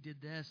 Oh, we did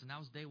this, and that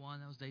was day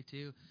one, that was day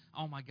two.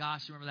 Oh, my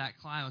gosh, remember that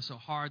climb? It was so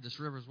hard. This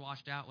river's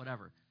washed out,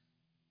 whatever.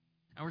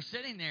 And we're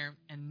sitting there,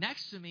 and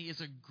next to me is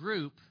a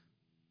group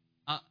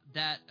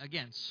that,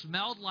 again,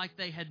 smelled like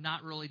they had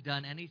not really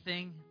done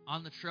anything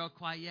on the trail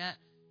quite yet.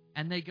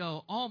 And they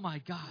go, oh, my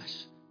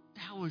gosh,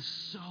 that was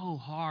so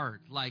hard.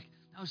 Like,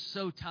 that was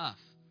so tough.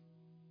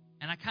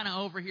 And I kind of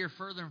overhear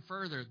further and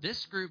further.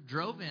 This group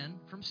drove in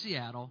from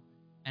Seattle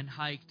and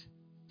hiked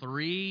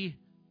 3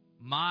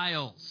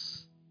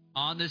 miles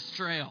on this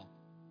trail.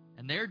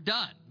 And they're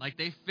done. Like,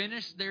 they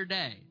finished their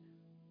day.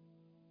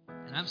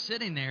 And I'm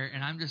sitting there,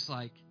 and I'm just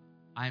like,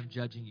 I am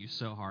judging you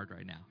so hard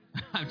right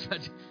now. I'm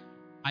judging.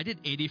 I did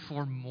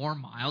 84 more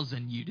miles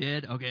than you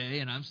did, okay,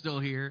 and I'm still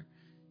here.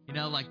 You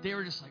know, like, they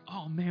were just like,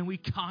 oh, man, we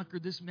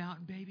conquered this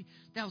mountain, baby.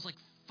 That was like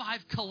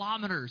 5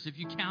 kilometers if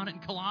you count it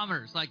in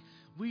kilometers. Like,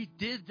 we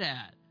did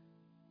that.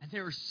 And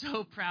they were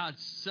so proud,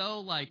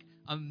 so, like,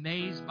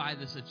 amazed by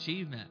this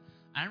achievement.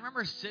 I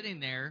remember sitting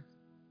there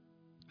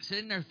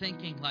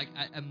thinking, like,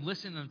 I'm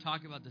listening to them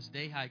talk about this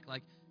day hike,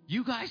 like,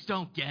 you guys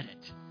don't get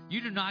it.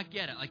 You do not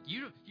get it. Like,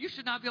 you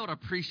should not be able to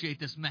appreciate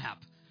this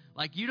map.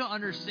 Like, you don't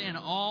understand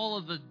all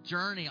of the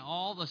journey,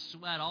 all the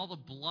sweat, all the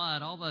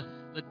blood, all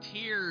the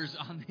tears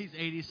on these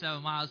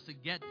 87 miles to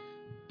get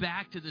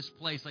back to this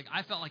place. Like,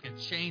 I felt like a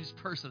changed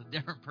person, a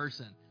different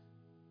person.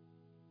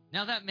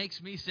 Now, that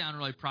makes me sound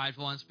really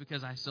prideful, and it's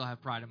because I still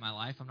have pride in my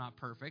life. I'm not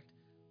perfect.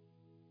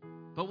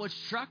 But what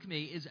struck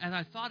me is, as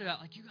I thought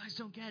about, like, you guys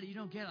don't get it. You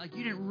don't get it. Like,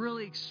 you didn't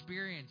really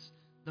experience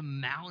the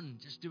mountain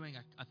just doing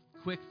a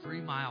quick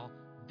 3-mile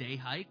day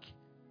hike.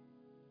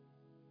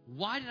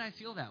 Why did I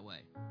feel that way?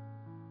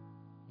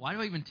 Why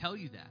do I even tell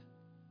you that?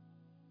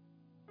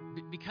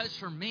 Because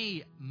for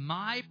me,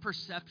 my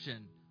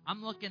perception,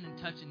 I'm looking and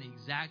touching the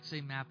exact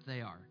same map they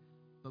are.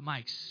 But my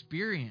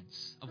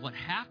experience of what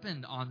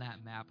happened on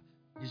that map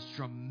is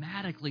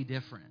dramatically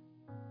different.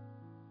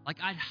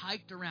 Like, I'd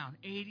hiked around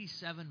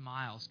 87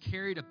 miles,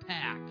 carried a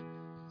pack,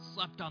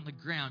 slept on the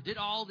ground, did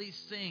all these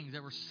things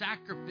that were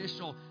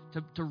sacrificial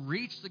to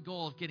reach the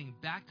goal of getting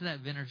back to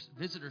that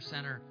visitor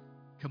center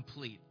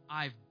complete.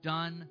 I've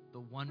done the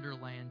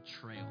Wonderland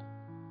Trail.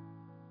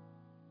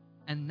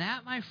 And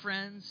that, my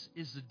friends,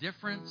 is the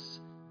difference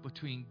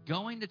between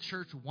going to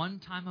church one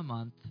time a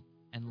month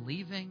and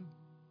leaving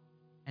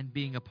and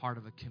being a part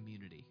of a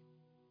community.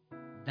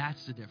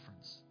 That's the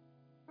difference.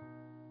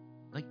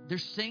 Like,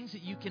 there's things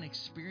that you can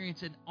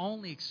experience and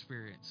only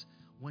experience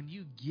when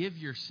you give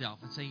yourself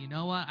and say, you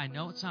know what, I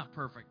know it's not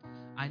perfect.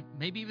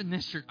 Maybe even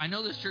this church, I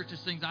know this church has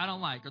things I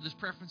don't like, or there's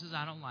preferences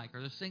I don't like, or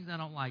there's things I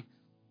don't like.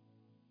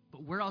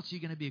 But where else are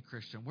you going to be a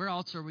Christian? Where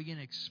else are we going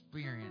to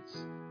experience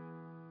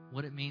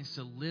what it means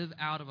to live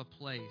out of a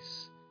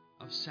place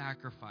of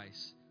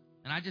sacrifice?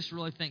 And I just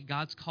really think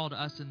God's call to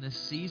us in this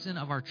season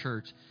of our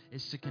church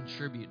is to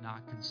contribute,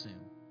 not consume.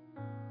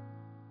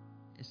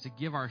 It's to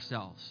give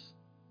ourselves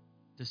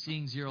to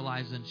seeing zero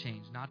lives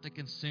unchanged, not to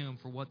consume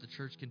for what the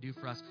church can do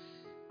for us.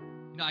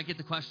 You know, I get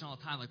the question all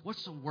the time, like,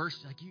 what's the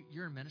worst, like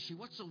you're in ministry,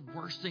 what's the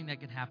worst thing that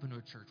can happen to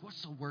a church?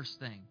 What's the worst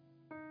thing?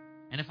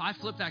 And if I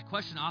flip that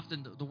question,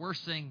 often the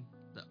worst thing,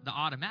 the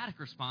automatic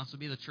response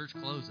would be the church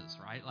closes,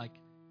 right? Like,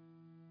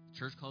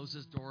 church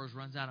closes, doors,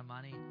 runs out of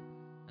money.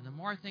 And the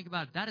more I think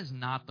about it, that is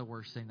not the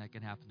worst thing that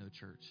can happen to a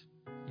church.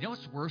 You know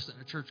what's worse than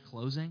a church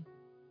closing?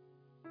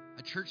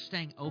 A church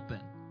staying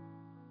open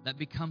that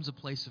becomes a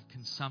place of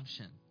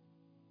consumption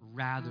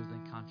rather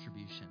than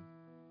contribution.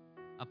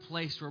 A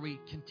place where we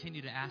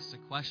continue to ask the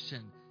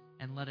question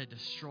and let it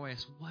destroy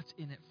us, what's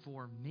in it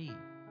for me?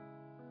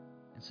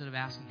 Instead of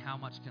asking, how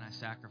much can I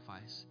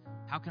sacrifice?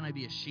 How can I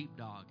be a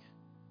sheepdog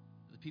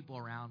to the people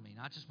around me?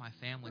 Not just my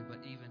family, but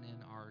even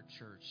in our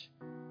church.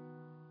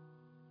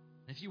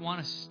 If you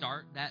want to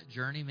start that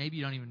journey, maybe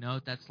you don't even know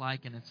what that's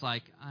like, and it's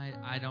like,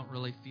 I don't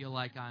really feel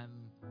like I'm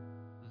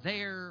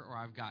there, or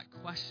I've got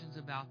questions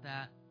about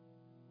that.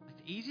 Like,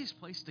 the easiest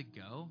place to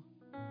go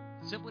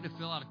is simply to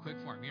fill out a quick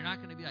form. You're not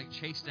going to be like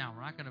chased down.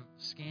 We're not going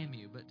to scam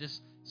you, but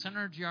just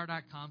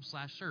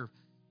centergr.com/serve.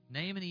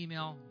 Name and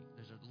email.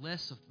 There's a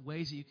list of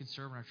ways that you can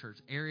serve in our church,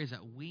 areas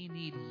that we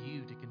need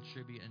you to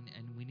contribute,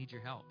 and we need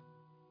your help.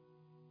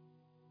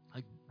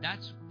 Like,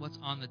 that's what's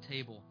on the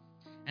table.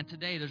 And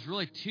today, there's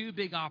really two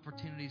big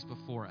opportunities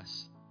before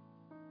us.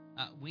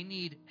 We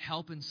need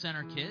help in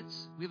Center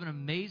Kids. We have an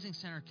amazing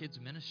Center Kids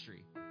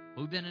ministry.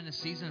 We've been in a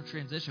season of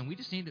transition.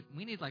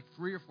 We need like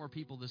 3 or 4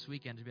 people this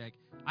weekend to be like,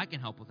 I can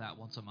help with that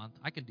once a month.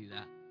 I can do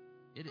that.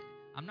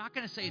 I'm not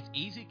going to say it's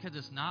easy, because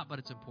it's not, but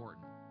it's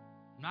important.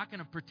 I'm not going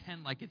to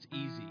pretend like it's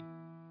easy,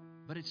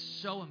 but it's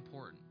so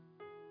important.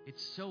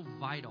 It's so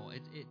vital.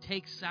 It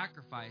takes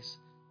sacrifice,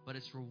 but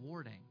it's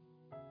rewarding.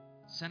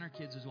 Center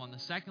Kids is one. The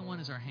second one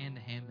is our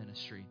hand-to-hand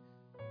ministry.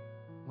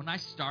 When I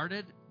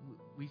started,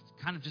 we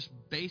kind of just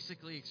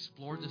basically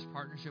explored this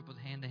partnership with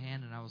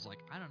hand-to-hand, and I was like,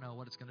 I don't know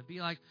what it's going to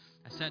be like.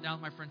 I sat down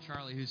with my friend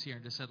Charlie, who's here,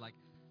 and just said, like,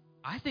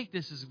 I think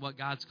this is what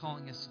God's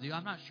calling us to do.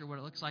 I'm not sure what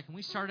it looks like. And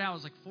we started out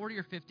as like 40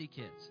 or 50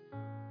 kids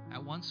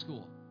at one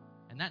school,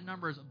 and that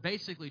number has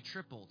basically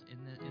tripled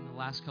in the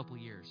last couple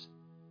years,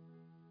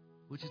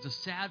 which is a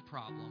sad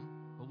problem,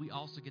 but we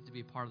also get to be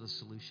a part of the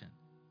solution.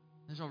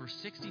 There's over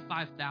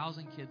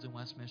 65,000 kids in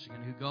West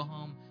Michigan who go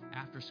home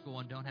after school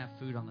and don't have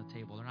food on the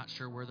table. They're not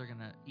sure where they're going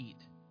to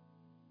eat.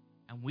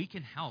 And we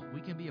can help.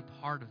 We can be a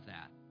part of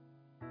that.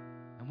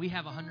 And we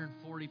have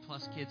 140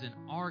 plus kids in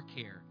our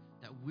care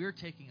that we're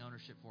taking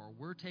ownership for.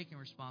 We're taking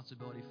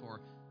responsibility for.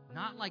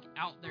 Not like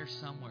out there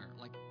somewhere.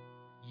 Like,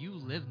 you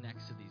live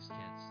next to these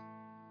kids.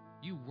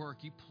 You work,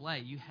 you play,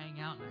 you hang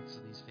out next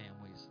to these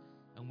families.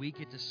 And we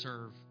get to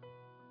serve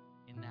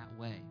in that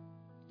way.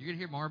 You're going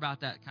to hear more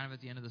about that kind of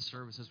at the end of the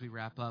service as we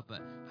wrap up.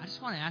 But I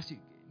just want to ask you,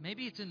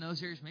 maybe it's in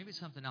those areas, maybe it's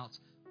something else.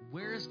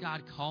 Where is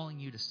God calling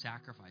you to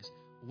sacrifice?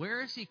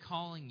 Where is He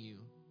calling you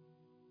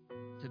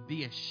to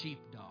be a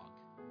sheepdog?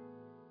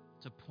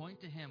 To point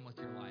to Him with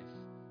your life,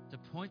 to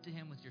point to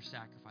Him with your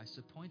sacrifice,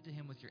 to point to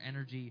Him with your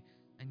energy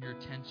and your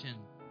attention,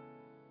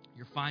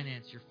 your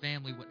finance, your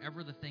family,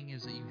 whatever the thing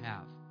is that you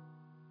have.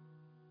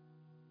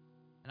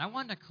 And I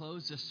wanted to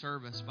close this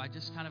service by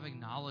just kind of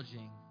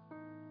acknowledging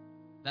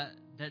that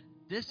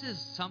this is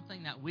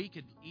something that we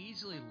could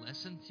easily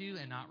listen to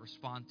and not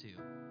respond to.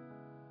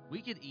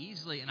 We could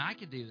easily, and I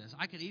could do this,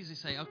 I could easily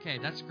say, okay,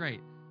 that's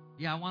great.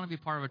 Yeah, I want to be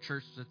part of a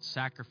church that's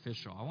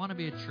sacrificial. I want to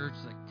be a church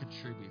that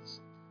contributes.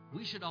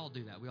 We should all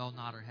do that. We all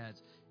nod our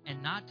heads.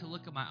 And not to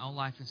look at my own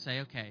life and say,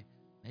 okay,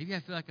 maybe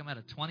I feel like I'm at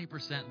a 20%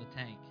 in the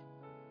tank.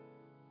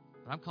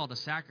 But I'm called to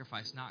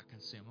sacrifice, not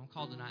consume. I'm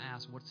called to not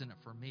ask what's in it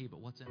for me,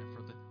 but what's in it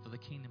for the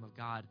kingdom of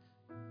God.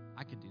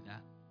 I could do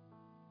that.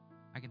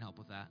 I can help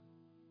with that.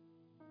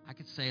 I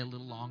could stay a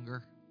little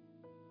longer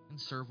and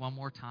serve one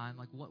more time.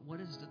 Like, what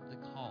is the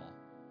call?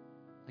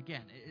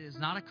 Again, it is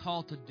not a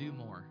call to do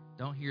more.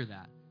 Don't hear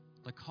that.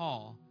 The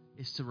call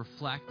is to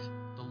reflect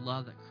the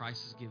love that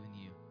Christ has given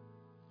you.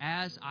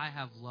 As I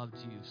have loved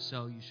you,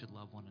 so you should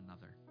love one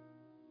another.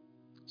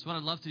 So what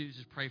I'd love to do is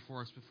just pray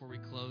for us before we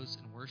close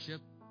and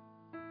worship,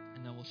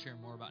 and then we'll share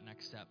more about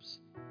next steps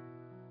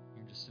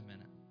here in just a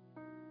minute.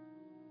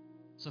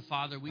 So,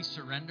 Father, we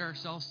surrender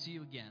ourselves to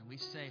you again. We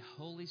say,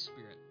 Holy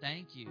Spirit,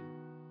 thank you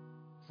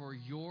for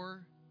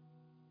your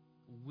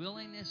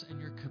willingness and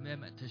your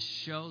commitment to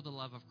show the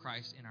love of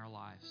Christ in our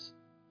lives.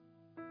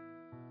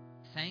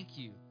 Thank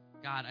you,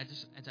 God.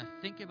 As I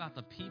think about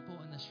the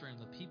people in this room,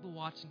 the people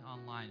watching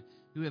online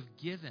who have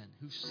given,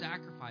 who've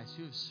sacrificed,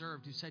 who have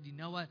served, who said, you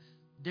know what?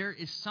 There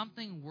is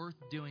something worth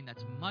doing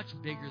that's much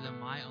bigger than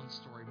my own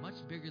story, much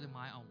bigger than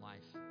my own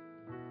life.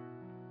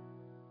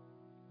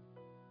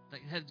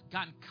 That have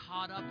gotten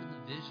caught up in the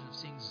vision of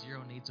seeing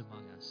zero needs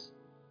among us.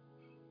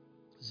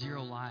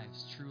 Zero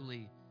lives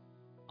truly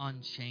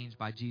unchanged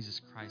by Jesus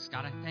Christ.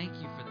 God, I thank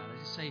you for that. I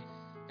just say,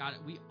 God,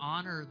 we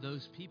honor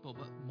those people,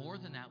 but more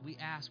than that, we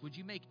ask, would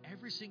you make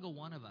every single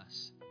one of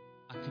us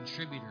a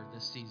contributor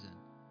this season?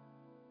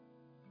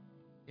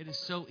 It is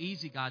so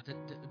easy, God,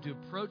 to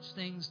approach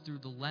things through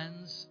the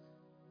lens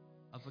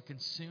of a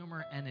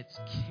consumer, and it's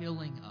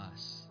killing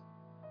us.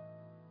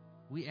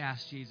 We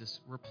ask Jesus,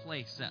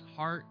 replace that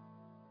heart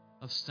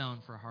of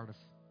stone for a heart of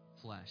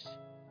flesh.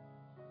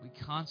 We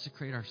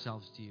consecrate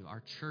ourselves to you,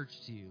 our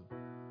church to you,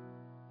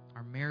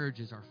 our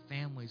marriages, our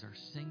families, our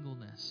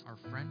singleness, our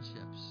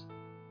friendships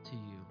to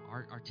you,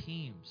 our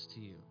teams to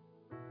you,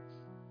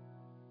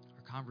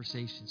 our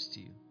conversations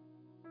to you.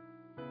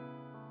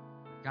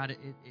 God,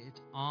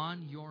 it's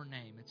on your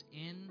name. It's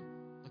in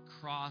the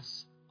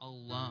cross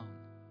alone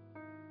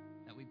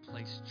that we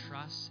place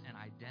trust and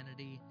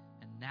identity,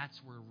 and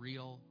that's where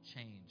real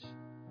change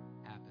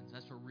happens.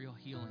 That's where real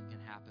healing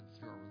can happen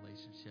through our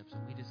relationships.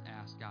 And we just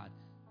ask, God,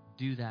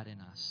 do that in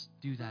us.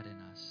 Do that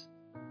in us.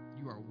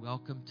 You are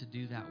welcome to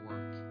do that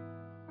work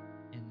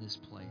in this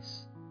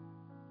place.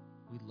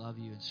 We love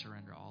you and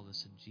surrender all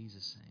this in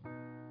Jesus' name.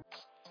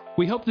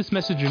 We hope this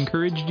message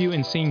encouraged you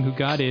in seeing who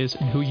God is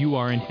and who you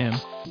are in Him.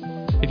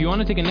 If you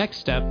want to take a next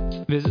step,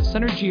 visit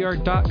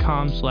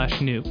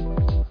centergr.com/new.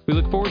 We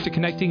look forward to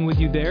connecting with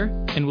you there,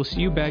 and we'll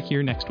see you back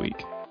here next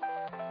week.